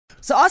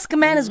So Ask a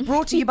Man is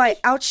brought to you by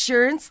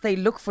Outsurance. They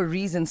look for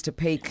reasons to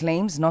pay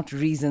claims, not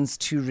reasons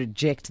to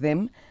reject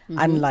them.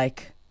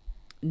 Unlike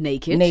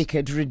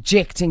Naked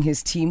rejecting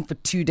his team for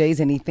 2 days,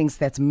 and he thinks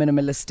that's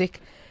minimalistic.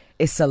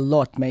 It's a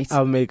lot, mate.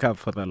 I'll make up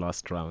for the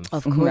lost round.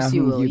 Of course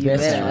you will. You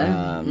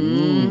better.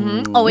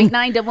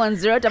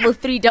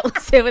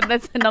 0891103377.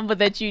 That's the number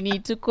that you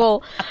need to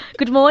call.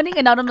 Good morning,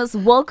 Anonymous.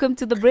 Welcome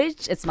to The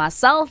Bridge. It's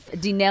myself,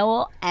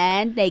 Dineo,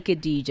 and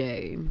Naked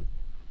DJ.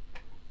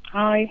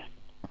 Hi.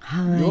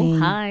 Hi. Oh,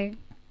 hi.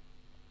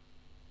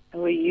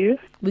 How are you?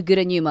 We're good,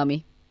 and you,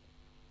 Mummy?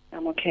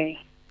 I'm okay.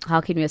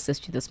 How can we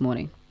assist you this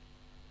morning?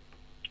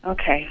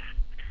 Okay.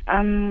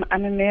 I'm a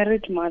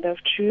married mother of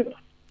two.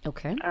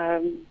 Okay.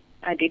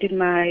 I dated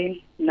my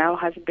now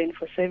husband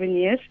for 7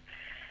 years,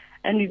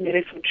 and we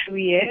married for 2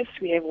 years.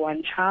 We have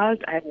one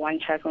child. I have one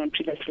child from a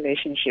previous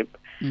relationship.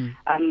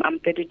 I'm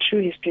 32,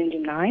 he's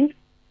 29.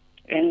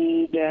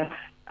 And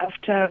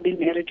after being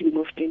married, we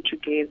moved in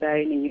together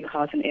in a new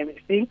house and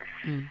everything.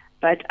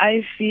 But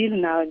I feel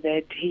now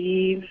that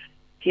he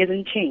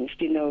hasn't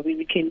changed. You know, we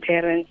became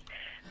parents.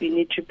 We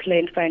need to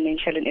plan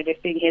financial and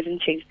everything. He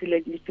hasn't changed.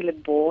 He's still a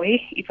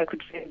boy, if I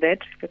could say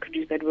that, if I could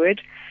use that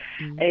word.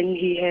 And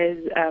he has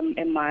a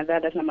mother,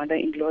 that's my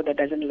mother-in-law, that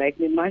doesn't like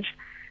me much.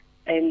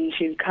 And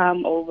she'll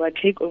come over,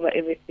 take over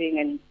everything,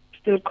 and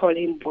still call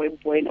him boy,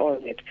 and all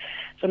that.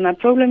 So my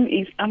problem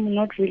is I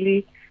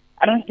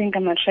don't think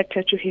I'm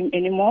attracted to him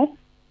anymore.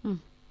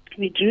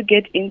 We do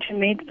get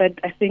intimate, but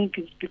I think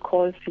it's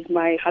because he's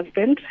my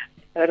husband.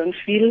 I don't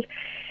feel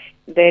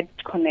that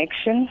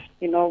connection.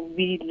 You know,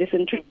 we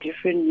listen to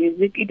different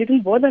music. It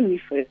didn't bother me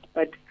first,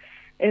 but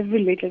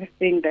every little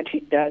thing that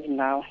he does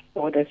now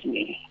bothers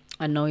me.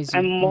 Annoys you.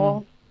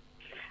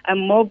 I'm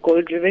more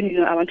goal driven. You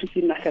know, I want to see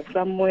myself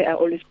somewhere. I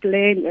always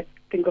plan. I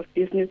think of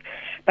business,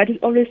 but he's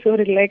always so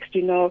relaxed.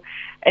 You know,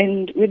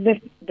 and with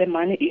the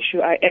money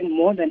issue, I earn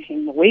more than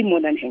him, way more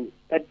than him.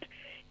 But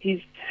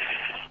it's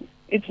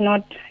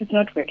not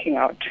working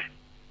out.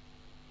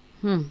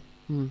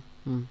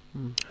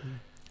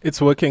 It's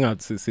working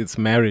out, sis. It's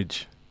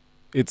marriage.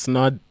 It's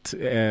not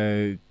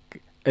a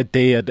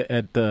day at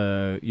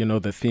the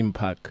the theme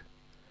park.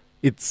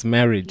 It's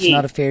marriage. It's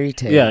not a fairy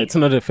tale. Yeah, it's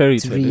not a fairy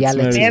tale. It's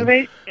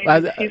reality.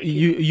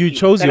 You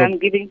chose but your. I'm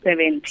giving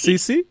 70.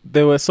 Sisi,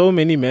 there were so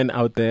many men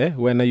out there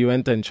when you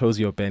went and chose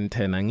your Ben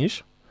 10,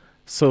 Angish.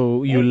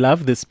 So you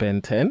love this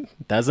Ben 10.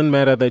 Doesn't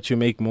matter that you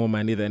make more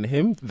money than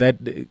him. That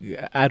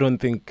I don't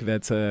think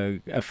that's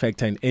a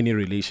factor in any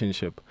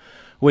relationship.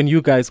 When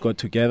you guys got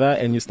together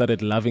and you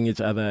started loving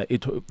each other,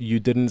 you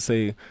didn't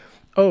say,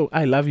 "Oh,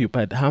 I love you,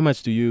 but how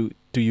much do you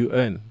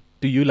earn?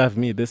 Do you love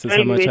me? This is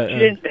how much I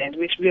earn."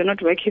 Which we are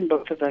not working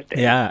both of us.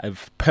 Yeah,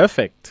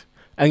 perfect.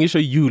 And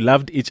you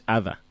loved each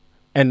other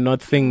and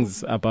not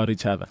things about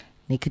each other.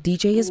 Naked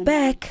DJ is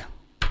back.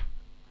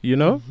 You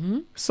know?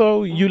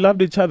 So you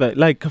loved each other.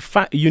 Like,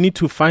 you need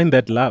to find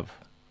that love.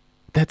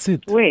 That's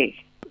it. Wait.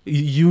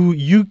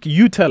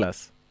 You tell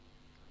us.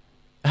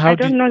 I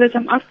don't know that.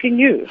 I'm asking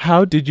you.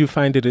 How did you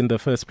find it in the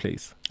first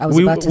place? I was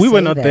about to we say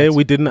were not that. there.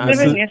 We didn't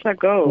 7 years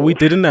ago. We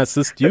didn't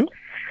assist you.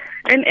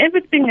 And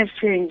everything has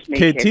changed.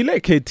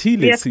 Ketile,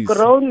 we have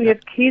grown. We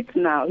have kids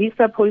now. He's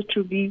supposed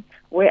to be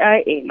where I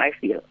am, I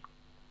feel.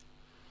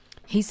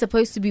 He's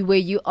supposed to be where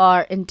you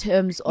are in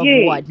terms of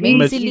Yes, what?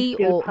 Mentally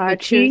or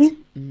partying?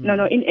 No,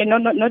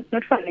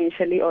 not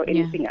financially or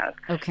anything else.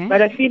 Okay.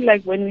 But I feel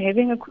like when we're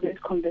having a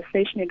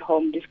conversation at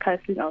home,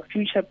 discussing our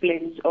future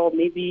plans, or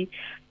maybe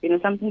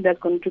something that's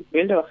going to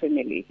build our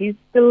family, he's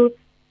still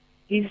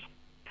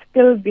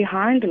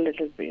behind a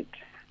little bit.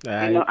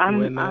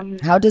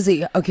 How does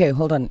he? Okay,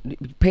 hold on.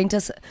 Paint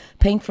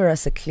for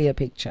us a clear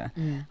picture.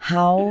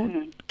 How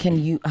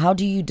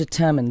do you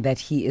determine that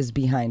he is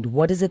behind?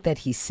 What is it that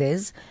he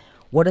says?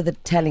 What are the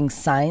telling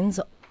signs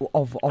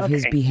of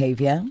his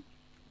behavior?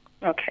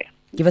 Okay.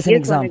 Give us an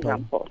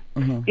example.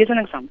 Here's an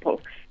example.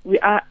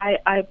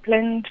 I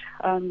planned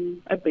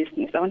a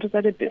business. I want to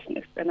start a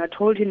business, and I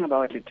told him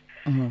about it.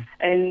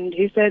 And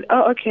he said,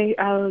 "Oh, okay,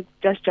 I'll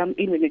just jump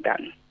in when you're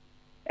done."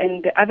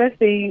 And the other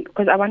thing,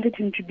 because I wanted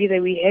him to be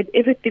there, we had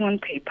everything on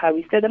paper.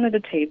 We sat under the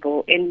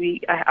table,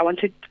 and I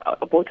wanted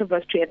both of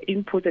us to have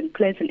input and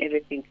plans and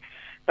everything.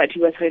 But he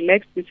was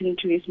relaxed, listening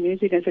to his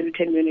music, and said,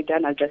 "Tell me when you're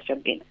done, I'll just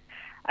jump in."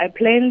 I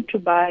planned to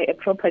buy a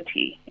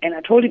property, and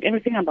I told him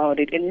everything about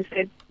it. And he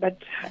said,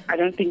 "But I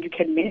don't think you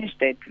can manage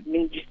that. I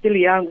mean, you're still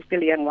young.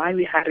 Why are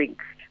we hurrying?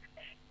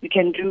 We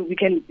can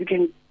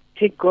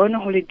go on a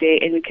holiday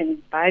and we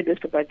can buy this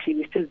property.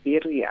 We're still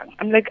very young."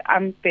 I'm like,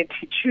 I'm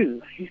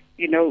 32.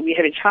 We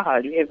have a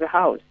child. We have a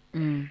house.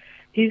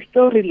 He's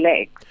so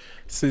relaxed.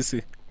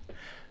 Sissy,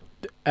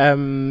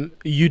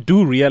 you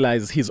do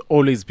realize he's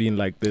always been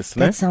like this,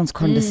 That sounds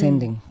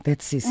condescending.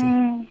 That's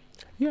Sissy.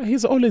 Yeah,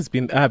 he's always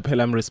been.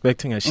 I'm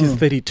respecting her. She's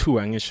 32,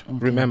 Angish.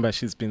 Okay. Remember,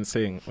 she's been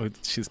saying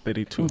she's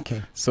 32.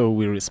 Okay. So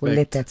we respect. We'll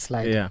let that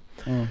slide. Yeah.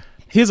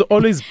 He's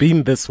always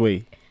been this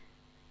way.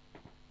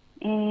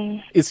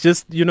 It's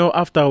just,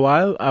 after a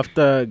while,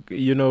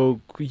 you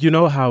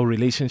know how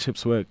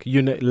relationships work.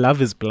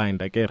 Love is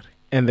blind, I get.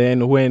 And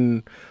then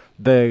when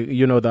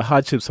the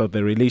hardships of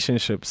the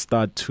relationship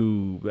start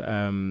to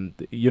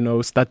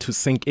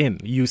sink in.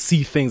 You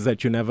see things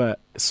that you never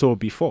saw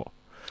before.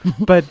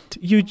 But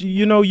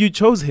you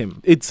chose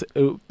him. It's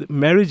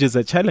marriage is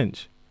a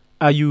challenge.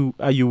 Are you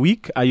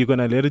weak? Are you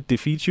gonna let it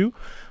defeat you?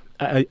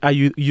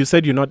 You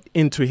said you're not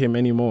into him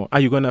anymore. Are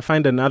you gonna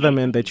find another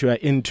man that you are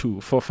into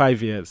for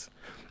 5 years?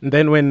 And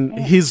then when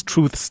his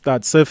truth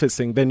starts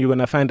surfacing, then you're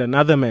gonna find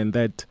another man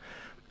that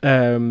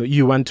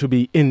you want to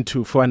be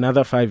into for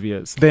another 5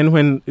 years. Then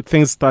when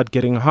things start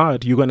getting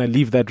hard, you're gonna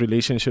leave that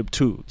relationship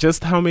too.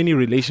 Just how many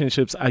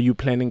relationships are you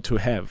planning to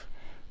have?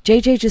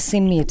 JJ just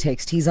sent me a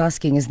text. He's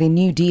asking, is there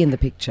new D in the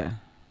picture?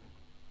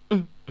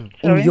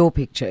 Sorry? In your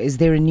picture, is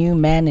there a new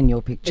man in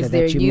your picture Is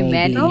there that a you new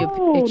man in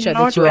your picture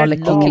that you are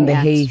looking looking in the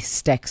at?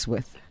 haystacks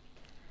with?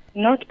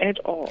 Not at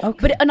all. Okay.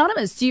 But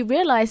Anonymous, do you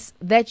realize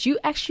that you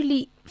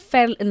actually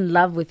fell in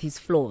love with his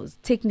flaws,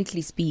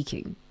 technically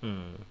speaking?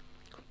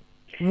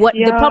 What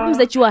the problems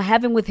that you are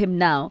having with him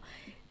now,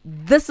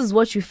 this is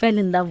what you fell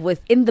in love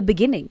with in the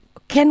beginning.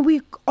 Can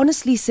we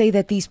honestly say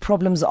that these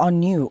problems are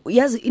new?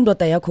 Uyazi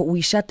indoda yakho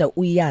uyishada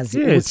uyazi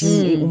Yes.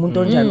 ukuthi umuntu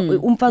onjani,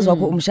 umfazi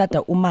wakho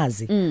umshada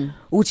umazi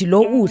uthi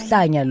lo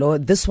uhlanya lo,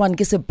 this one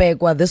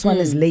kisebhekwa, this one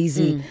is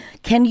lazy.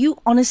 Can you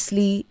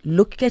honestly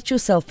look at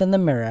yourself in the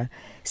mirror,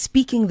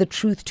 speaking the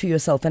truth to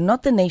yourself and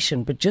not the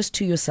nation but just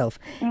to yourself,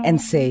 and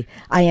say,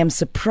 I am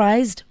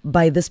surprised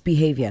by this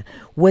behavior?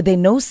 Were there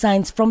no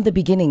signs from the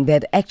beginning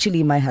that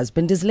actually my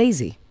husband is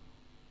lazy?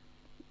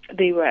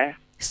 They were.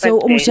 So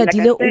But, like I said,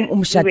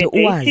 umshade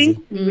we were uwazi.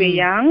 dating, we were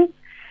young,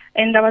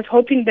 and I was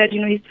hoping that,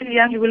 he's still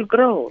young, he will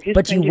grow. He's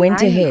But you went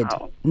 29 ahead.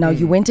 now. Now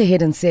you went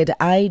ahead and said,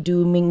 I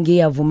do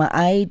mingiyavuma,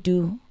 I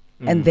do.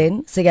 And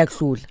then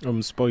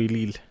sekakhulu.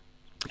 Spoilil.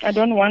 I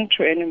don't want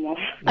to anymore.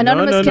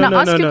 Anonymous, can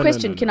I ask you a no,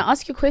 question? no. Can I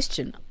ask you a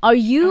question? Are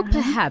you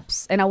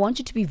perhaps, and I want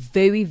you to be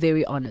very,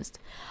 very honest,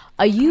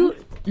 are you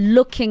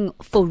looking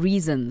for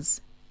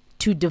reasons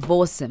to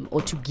divorce him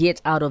or to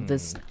get out of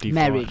this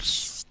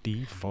marriage?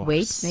 Divorce.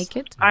 Wait,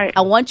 naked. I- I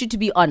want you to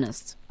be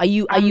honest. Are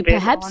you I'm very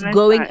perhaps honest,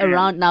 going I am.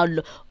 around now?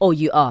 Oh,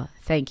 you are.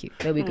 Thank you.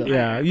 There we go.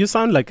 Yeah, you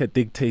sound like a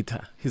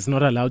dictator. He's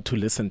not allowed to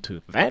listen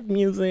to that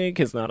music.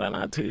 He's not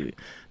allowed to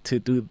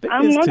do this,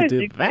 I'm not to a do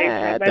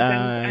dictator, that. but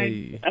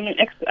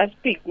I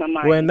speak my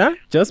mind. When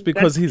just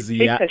because That's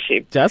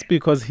dictatorship. just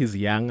because he's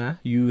younger,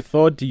 you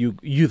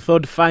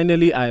thought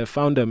finally I have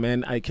found a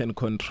man I can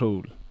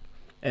control.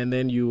 And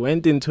then you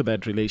went into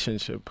that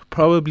relationship.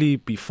 Probably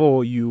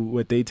before you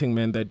were dating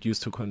men that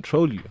used to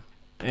control you.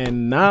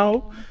 And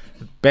now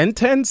Ben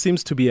 10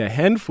 seems to be a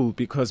handful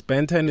because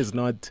Ben 10 is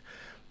not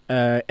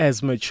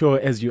as mature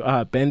as you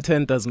are. Ben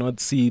 10 does not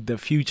see the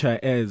future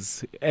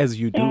as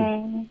you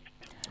do.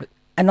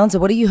 Anonza,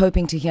 what are you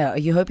hoping to hear? Are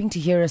you hoping to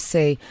hear us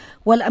say,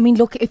 well, I mean,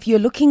 look, if you're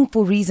looking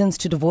for reasons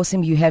to divorce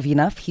him, you have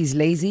enough. He's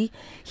lazy.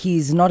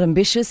 He's not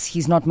ambitious.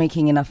 He's not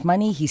making enough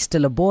money. He's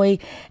still a boy.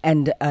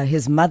 And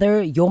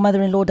your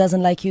mother-in-law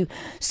doesn't like you.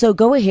 So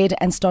go ahead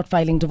and start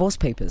filing divorce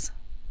papers.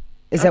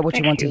 Is that what you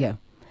thank want to you. hear?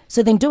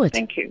 So then do it.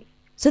 Thank you.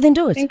 So then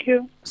do it. Thank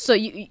you. So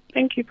you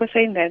Thank you for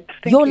saying that.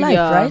 Thank Your you. life,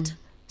 Yeah. right?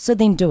 So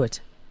then do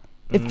it.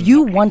 If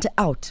you want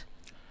out,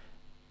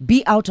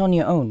 be out on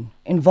your own.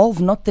 Involve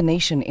not the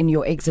nation in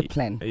your exit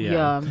plan.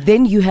 yeah.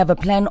 Then you have a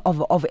plan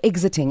of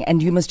exiting,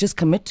 and you must just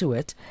commit to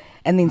it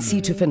and then see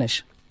to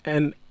finish.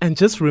 And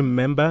just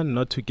remember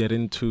not to get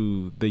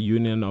into the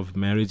union of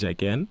marriage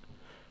again,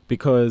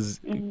 because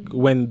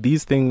when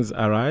these things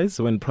arise,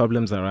 when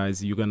problems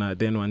arise, you're gonna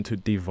then want to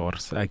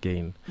divorce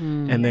again,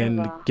 and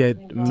then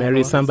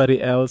marry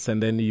somebody else,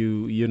 and then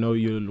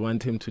you'll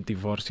want him to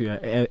divorce you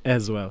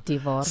as well.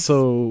 Divorce.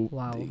 So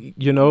Wow.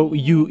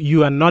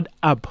 you are not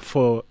up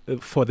for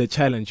the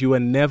challenge. You were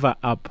never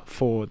up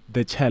for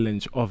the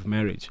challenge of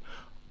marriage.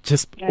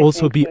 Just I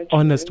also think be so too.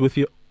 honest with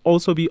you.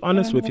 Also be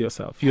honest with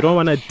yourself. You don't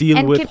want to deal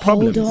And with can-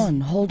 problems.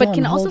 Hold on. But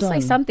can I also hold say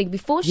on. something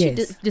before she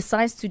Yes.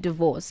 decides to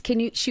divorce?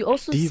 She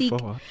also seek?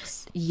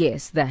 Divorce.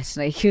 Yes, that's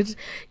naked.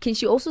 Can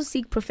she also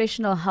seek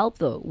professional help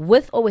though,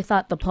 with or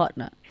without the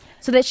partner,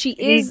 so that she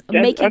is He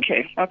does- making?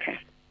 Okay.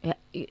 Yeah,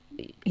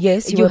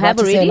 Yes, you You were about have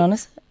to say, already?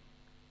 Anonymous?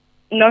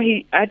 No,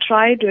 I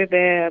tried with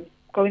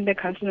going the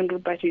counseling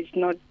route, but he's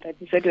not. That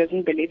he said he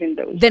doesn't believe in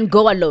those. Then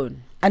go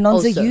alone.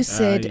 Anonza, Also. you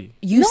said Aye.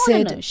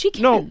 No, she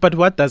can. No, but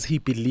what does he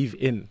believe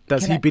in?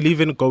 Does Can he I-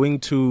 believe in going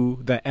to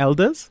the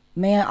elders?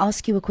 May I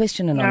ask you a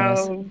question,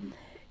 Anonymous? No.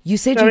 You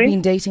said Sorry? you've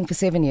been dating for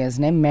 7 years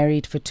and I'm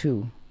married for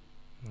 2.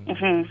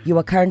 You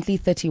are currently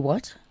 30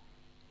 what?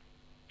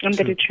 I'm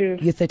 32.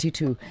 You're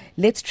 32.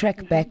 Let's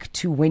track back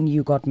to when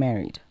you got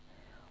married.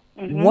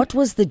 What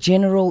was the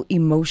general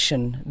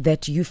emotion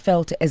that you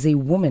felt as a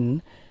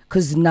woman?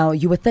 Because now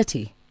you were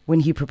 30 when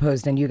he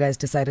proposed and you guys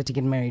decided to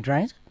get married,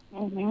 right?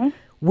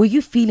 Were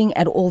you feeling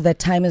at all that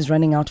time is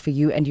running out for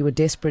you and you were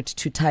desperate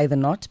to tie the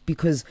knot?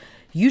 Because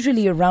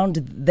usually around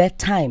that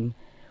time,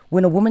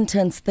 when a woman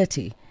turns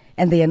 30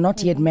 and they are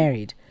not yet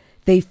married,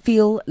 they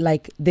feel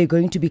like they're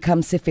going to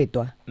become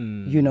sefetwa,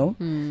 you know?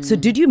 So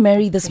did you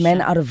marry this man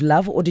out of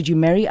love, or did you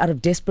marry out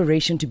of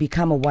desperation to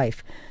become a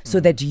wife so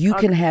that you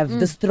can have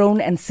this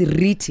throne and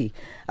siriti,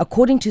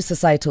 according to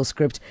societal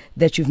script,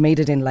 that you've made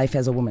it in life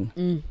as a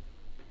woman?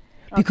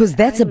 Because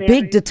that's a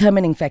big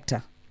determining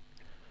factor.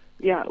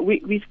 Yeah,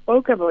 we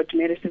spoke about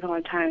marriage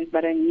several times,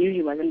 but I knew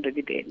he wasn't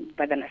ready then.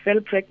 But then I fell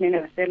pregnant,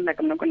 and I felt like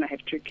I'm not going to have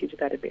 2 kids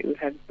without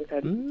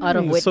out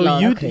of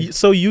wedlock.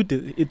 So you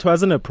did. It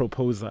wasn't a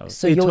proposal.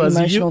 So it your was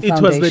emotional It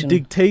was the foundation.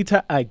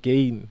 dictator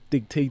again.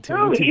 Dictator.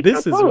 No, he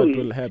This is what proposed.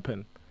 will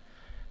happen.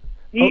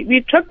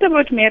 We talked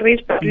about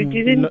marriage, but we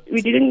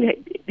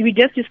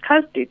just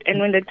discussed it. And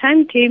when the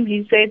time came,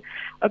 he said,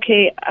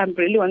 "Okay, I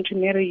really want to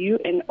marry you,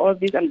 and all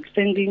this. I'm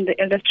sending the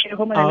eldest chair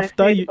home." And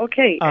After I said,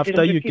 "Okay."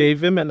 After you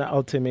gave him an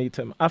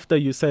ultimatum, after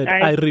you said,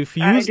 "I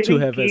refuse to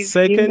have a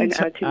second,"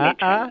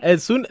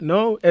 as soon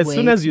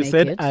as you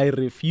said, "I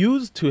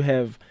refuse to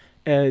have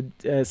a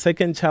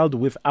second child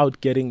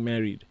without getting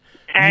married."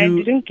 I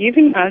didn't give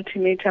him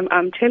ultimatum.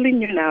 I'm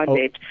telling you now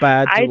that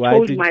but I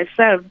told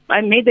myself, I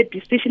made the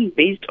decision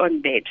based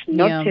on that,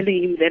 not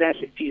telling him that I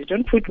refused.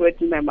 Don't put words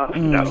in my mouth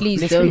now.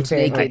 Please Let's don't be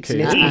fair. make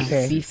it.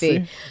 Okay. Be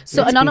fair.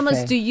 So, Let's be Anonymous,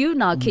 fair. do you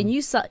now, can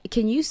you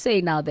say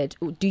now that,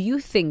 do you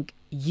think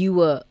you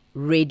were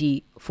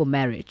ready for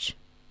marriage?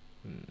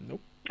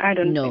 Nope. I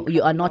don't No, think you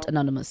so, are not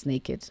Anonymous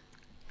naked.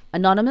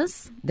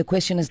 Anonymous? The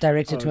question is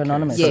directed to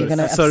Anonymous. Yes. You're going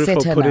to Sorry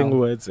upset for her putting now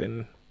words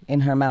in.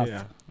 in her mouth.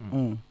 Yeah.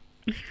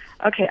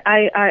 Okay,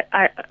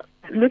 I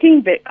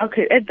looking back,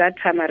 okay, at that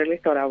time I really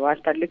thought I was,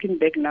 but looking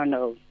back now,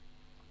 no,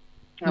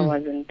 I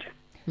wasn't.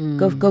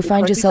 Go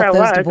find Because yourself if I those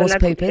was, divorce then I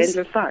could papers.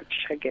 handle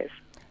such, I guess.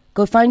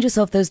 Go find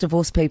yourself those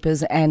divorce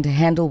papers and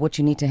handle what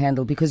you need to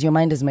handle, because your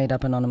mind is made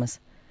up,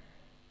 Anonymous.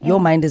 Your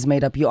mind is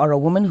made up. You are a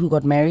woman who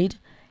got married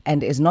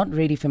and is not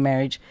ready for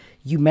marriage.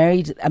 You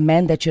married a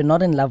man that you're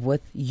not in love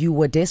with. You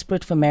were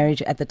desperate for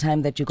marriage at the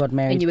time that you got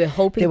married. And you were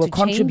hoping there were to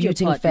change your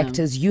contributing partner.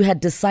 factors. You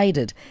had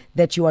decided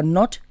that you are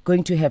not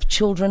going to have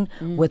children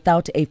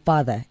without a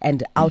father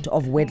and out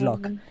of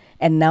wedlock.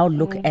 And now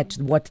look at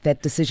what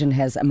that decision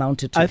has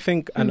amounted to. I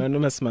think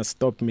Anonymous must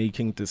stop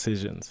making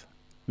decisions.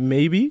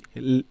 Maybe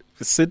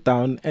sit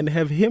down and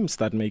have him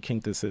start making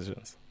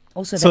decisions.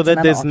 Also, So that's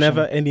that there's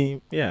another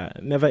option.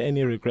 never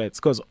any regrets,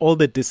 because all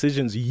the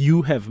decisions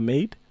you have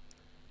made,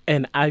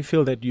 and I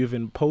feel that you've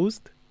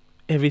imposed,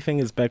 everything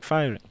is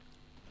backfiring.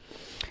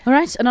 All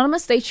right,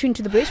 Anonymous, stay tuned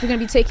to the bridge. We're going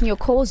to be taking your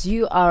calls.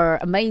 You are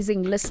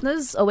amazing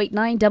listeners.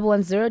 089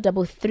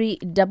 110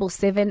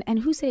 3377. And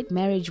who said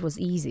marriage was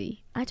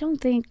easy? I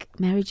don't think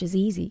marriage is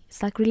easy.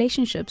 It's like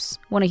relationships.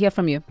 Want to hear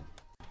from you.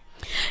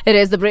 It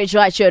is the bridge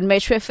right here in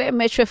Metro FM.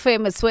 Metro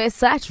FM is where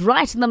it's at,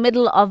 right in the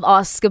middle of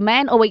Ask a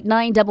Man.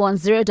 089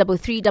 110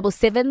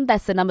 3377.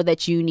 That's the number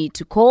that you need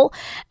to call.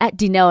 At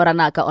Dineo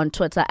Ranaka on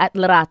Twitter, at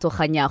Lerato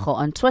Khanyago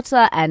on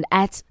Twitter, and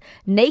at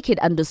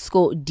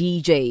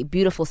naked_DJ.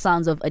 Beautiful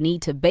sounds of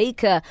Anita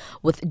Baker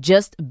with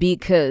Just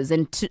Because.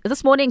 And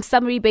this morning's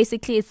summary,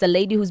 basically, it's a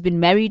lady who's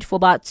been married for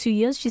about 2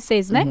 years, she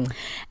says,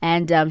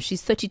 and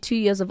she's 32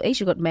 years of age.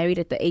 She got married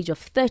at the age of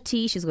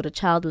 30. She's got a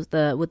child with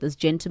this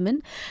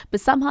gentleman,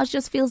 but somehow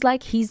just feels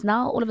like he's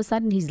now all of a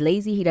sudden he's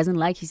lazy. He doesn't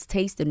like his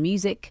taste in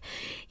music.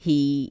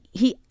 She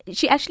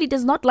actually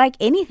does not like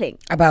anything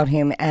about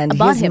him, and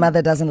his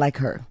mother doesn't like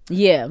her.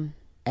 Yeah.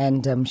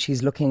 And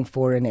she's looking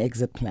for an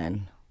exit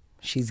plan.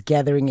 She's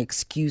gathering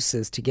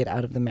excuses to get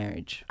out of the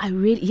marriage.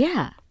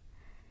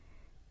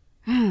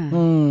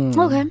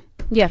 Okay.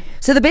 Yeah.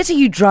 So the better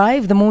you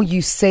drive, the more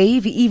you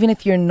save, even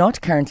if you're not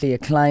currently a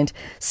client.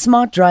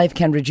 Smart Drive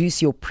can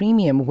reduce your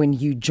premium when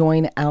you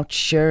join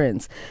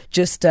Outsurance.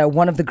 Just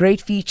one of the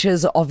great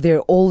features of their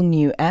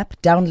all-new app.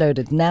 Download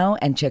it now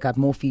and check out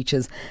more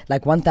features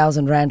like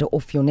 1,000 Rand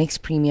off your next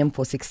premium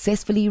for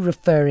successfully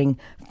referring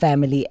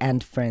family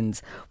and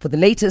friends. For the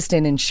latest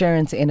in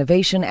insurance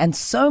innovation and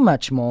so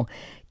much more,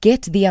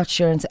 get the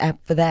Outsurance app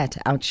for that.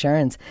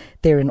 Outsurance,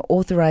 they're an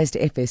authorized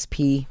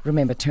FSP.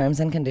 Remember, terms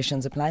and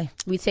conditions apply.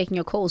 We're taking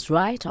your calls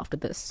right after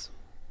this.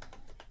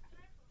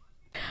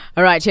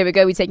 All right, here we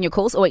go. We're taking your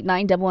calls.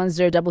 089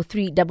 110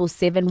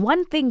 3377.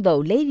 One thing though,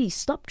 ladies,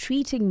 stop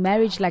treating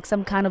marriage like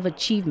some kind of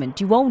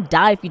achievement. You won't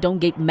die if you don't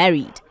get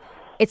married.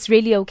 It's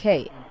really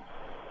okay.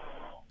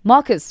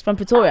 Marcus from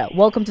Pretoria,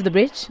 welcome to the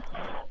bridge.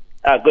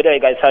 Good day,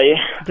 guys. How are you?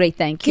 Great,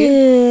 thank you.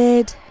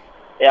 Good.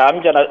 Yeah,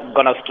 I'm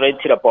gonna straight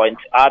to the point.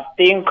 I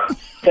think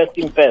first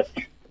thing first,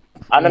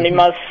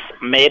 Anonymous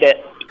made a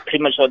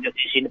premature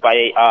decision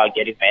by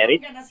getting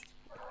married.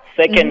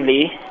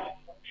 Secondly,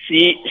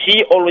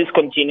 she always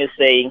continues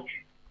saying,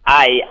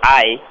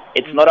 I.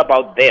 It's not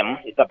about them.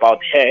 It's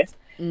about her.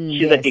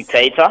 She's a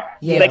dictator.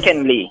 Yes.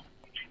 Secondly,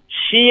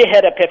 she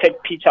had a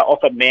perfect picture of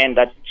a man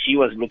that she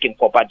was looking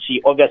for, but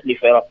she obviously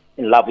fell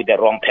in love with the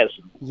wrong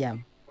person. Yeah.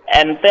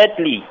 And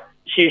thirdly,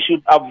 she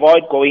should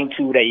avoid going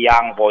to the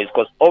young boys,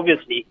 because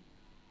obviously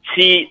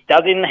she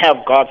doesn't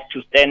have guts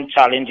to stand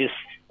challenges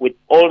with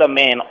older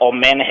men or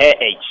men her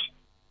age.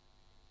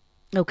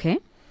 Okay.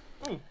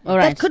 All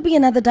right. That could be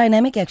another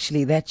dynamic,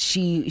 actually, that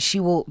she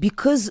will,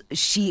 because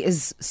she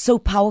is so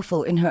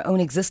powerful in her own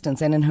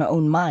existence and in her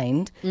own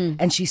mind,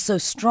 and she's so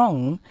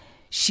strong,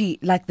 she,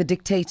 like the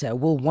dictator,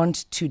 will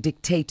want to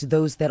dictate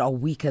those that are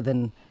weaker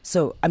than.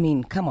 So, I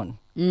mean, come on.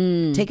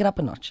 Take it up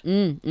a notch.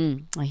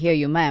 I hear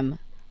you, ma'am.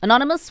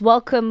 Anonymous,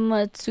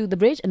 welcome to the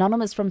bridge.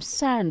 Anonymous from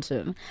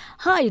Sandton.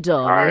 Hi,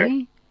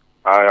 darling.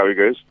 Hi, how are you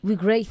guys? We're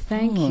great,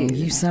 thank you.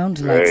 You sound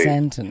like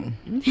Santon.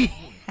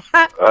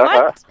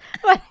 What?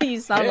 What do you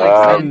sound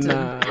like,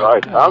 Santon?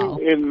 Right, I'm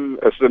in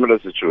a similar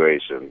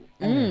situation,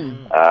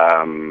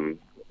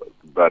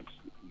 but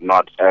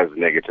not as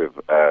negative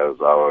as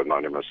our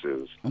Anonymous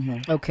is.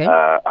 Okay.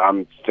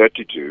 I'm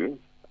 32.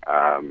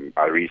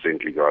 I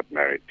recently got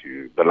married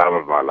to the love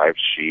of my life.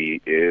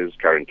 She is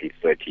currently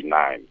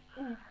 39.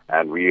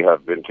 And we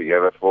have been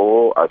together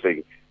for, I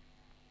think,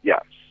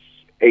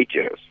 8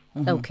 years.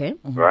 Okay.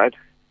 Right?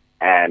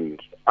 And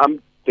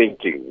I'm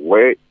thinking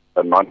where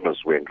Anonymous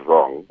went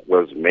wrong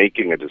was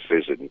making a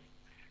decision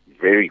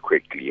very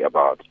quickly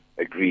about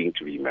agreeing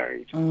to be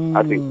married.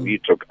 I think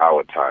we took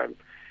our time.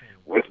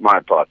 With my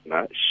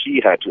partner,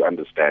 she had to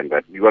understand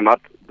that we were not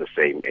the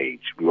same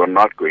age. We were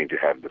not going to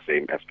have the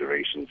same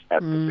aspirations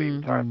at the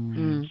same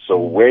time. So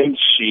when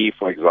she,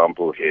 for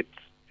example, hit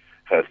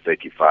her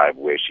 35,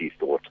 where she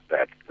thought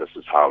that this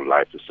is how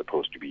life is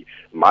supposed to be,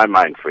 my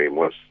mind frame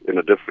was in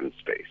a different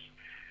space,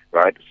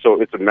 right? So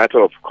it's a matter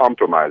of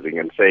compromising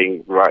and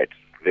saying, right,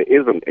 there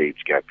is an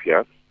age gap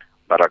here,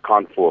 but I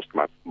can't force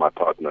my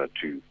partner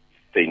to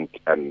think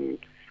and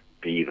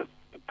be the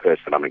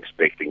person I'm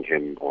expecting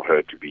him or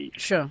her to be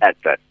at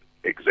that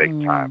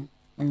exact time.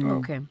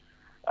 Okay.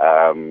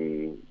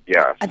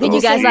 I think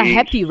you guys are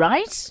happy,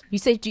 right? You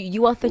said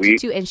you are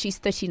 32 and she's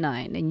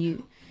 39, and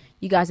you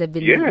guys have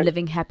been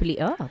living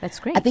happily. Oh, that's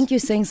great. I think you're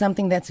saying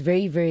something that's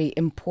very, very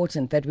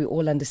important, that we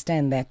all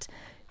understand, that,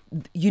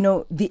 you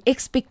know, the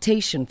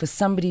expectation for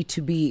somebody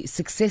to be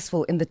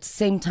successful in the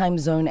same time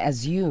zone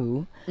as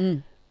you,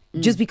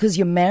 just because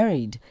you're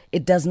married,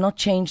 it does not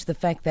change the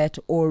fact that,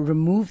 or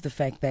remove the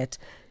fact that,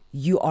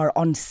 you are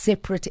on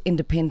separate,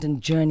 independent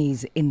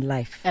journeys in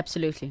life.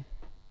 Absolutely.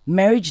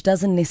 Marriage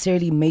doesn't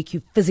necessarily make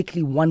you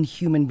physically one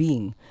human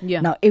being.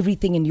 Now,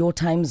 everything in your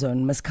time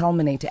zone must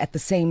culminate at the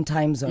same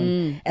time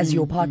zone as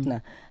your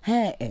partner.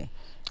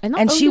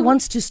 And she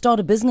wants to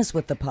start a business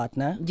with the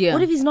partner.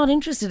 What if he's not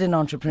interested in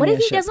entrepreneurship? What if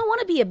he doesn't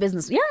want to be a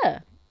business?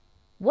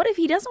 What if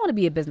he doesn't want to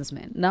be a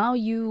businessman? Now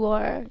you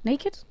are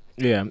naked?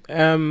 Yeah.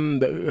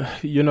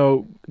 You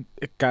know,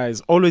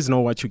 guys, always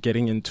know what you're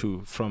getting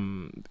into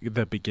from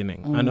the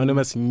beginning.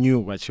 Anonymous knew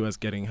what she was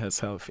getting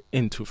herself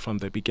into from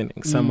the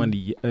beginning. Someone,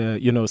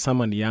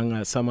 someone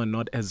younger, someone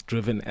not as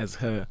driven as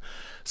her.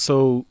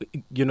 So,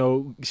 you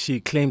know,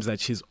 she claims that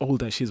she's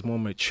older, she's more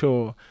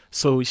mature.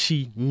 So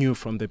she knew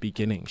from the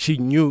beginning. She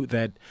knew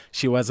that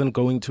she wasn't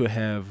going to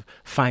have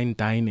fine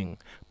dining,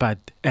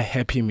 but a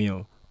happy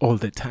meal all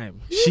the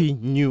time. She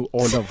knew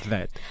all of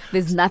that.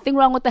 There's nothing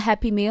wrong with the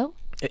happy meal.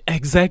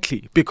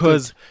 Exactly,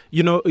 because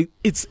you know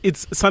it's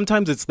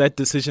sometimes it's that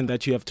decision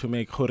that you have to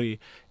make. Hori,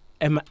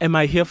 am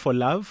I here for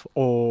love,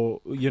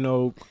 or you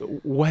know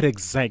what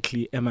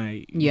exactly am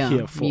I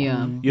here for?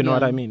 You know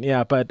what I mean?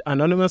 Yeah, but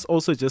Anonymous,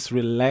 also just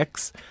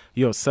relax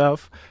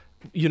yourself.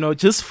 You know,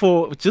 just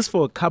for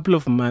a couple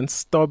of months,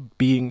 stop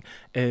being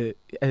a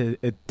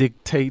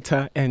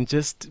dictator and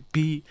just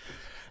be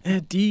a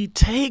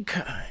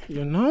dictator,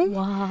 you know?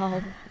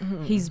 Wow.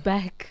 He's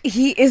back.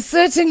 He is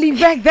certainly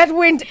back. That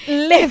went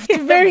left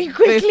very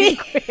quickly.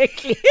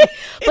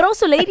 But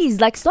also, ladies,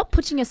 like, stop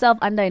putting yourself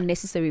under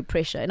unnecessary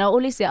pressure. And I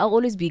always say, I'll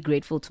always be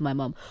grateful to my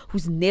mom,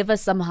 who's never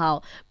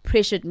somehow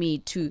pressured me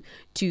to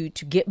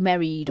get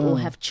married or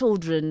have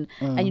children.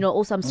 And, you know,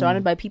 also I'm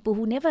surrounded by people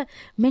who never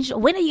mention,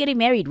 when are you getting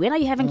married? When are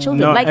you having children?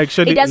 No, like,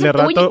 actually, it doesn't,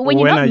 when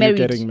you're not married.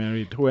 Getting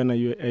married? When are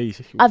you?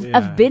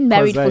 I've been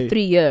married for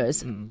 3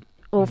 years.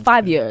 Or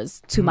 5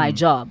 years to my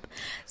job.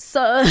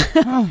 So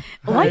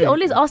why are you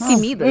always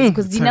asking me this?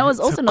 Because Dina was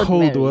also not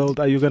married. It's a cold world.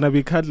 Are you going to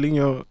be cuddling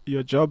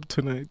your job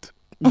tonight?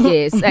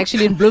 Yes,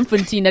 actually in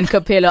Bloemfontein and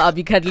Capella, I'll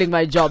be cuddling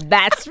my job.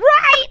 That's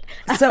right.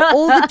 So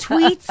all the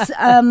tweets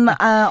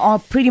are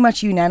pretty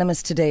much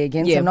unanimous today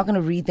again. So I'm not going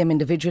to read them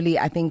individually.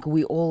 I think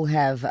we all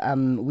have,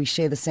 we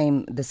share the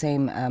same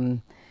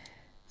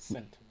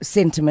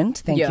sentiment,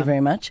 thank you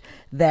very much,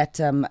 that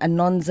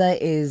Anonza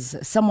is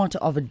somewhat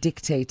of a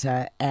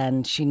dictator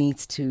and she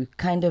needs to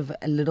kind of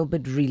a little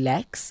bit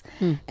relax.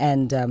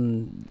 And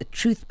the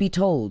truth be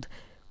told,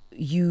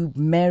 you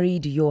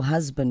married your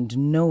husband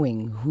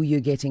knowing who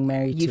you're getting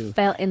married to. You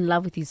fell in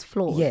love with his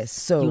flaws. Yes,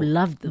 so you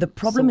loved them. The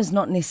problem is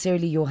not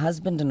necessarily your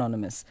husband,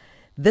 Anonymous.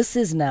 This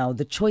is now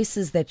the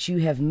choices that you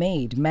have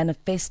made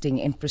manifesting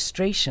in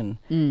frustration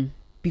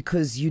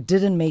because you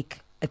didn't make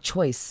a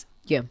choice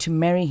to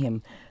marry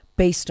him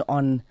based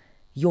on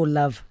your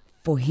love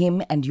for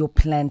him and your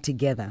plan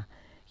together.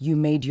 You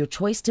made your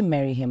choice to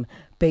marry him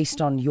based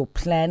on your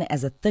plan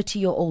as a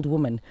 30-year-old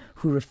woman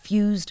who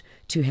refused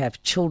to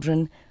have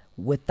children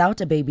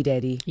without a baby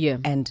daddy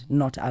and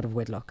not out of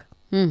wedlock.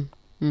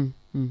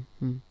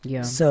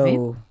 Yeah.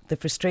 So the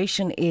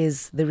frustration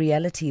is the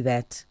reality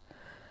that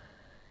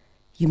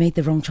you made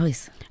the wrong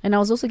choice. And I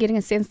was also getting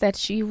a sense that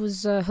she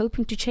was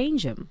hoping to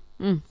change him.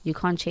 You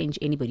can't change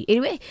anybody.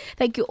 Anyway,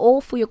 thank you all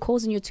for your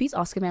calls and your tweets.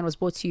 Ask a Man was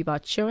brought to you by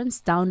Insurance.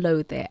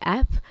 Download their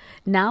app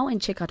now and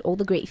check out all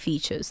the great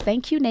features.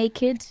 Thank you,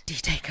 Naked.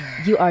 Dictator.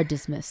 You are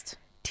dismissed.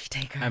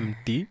 Dictator. I'm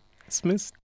dismissed.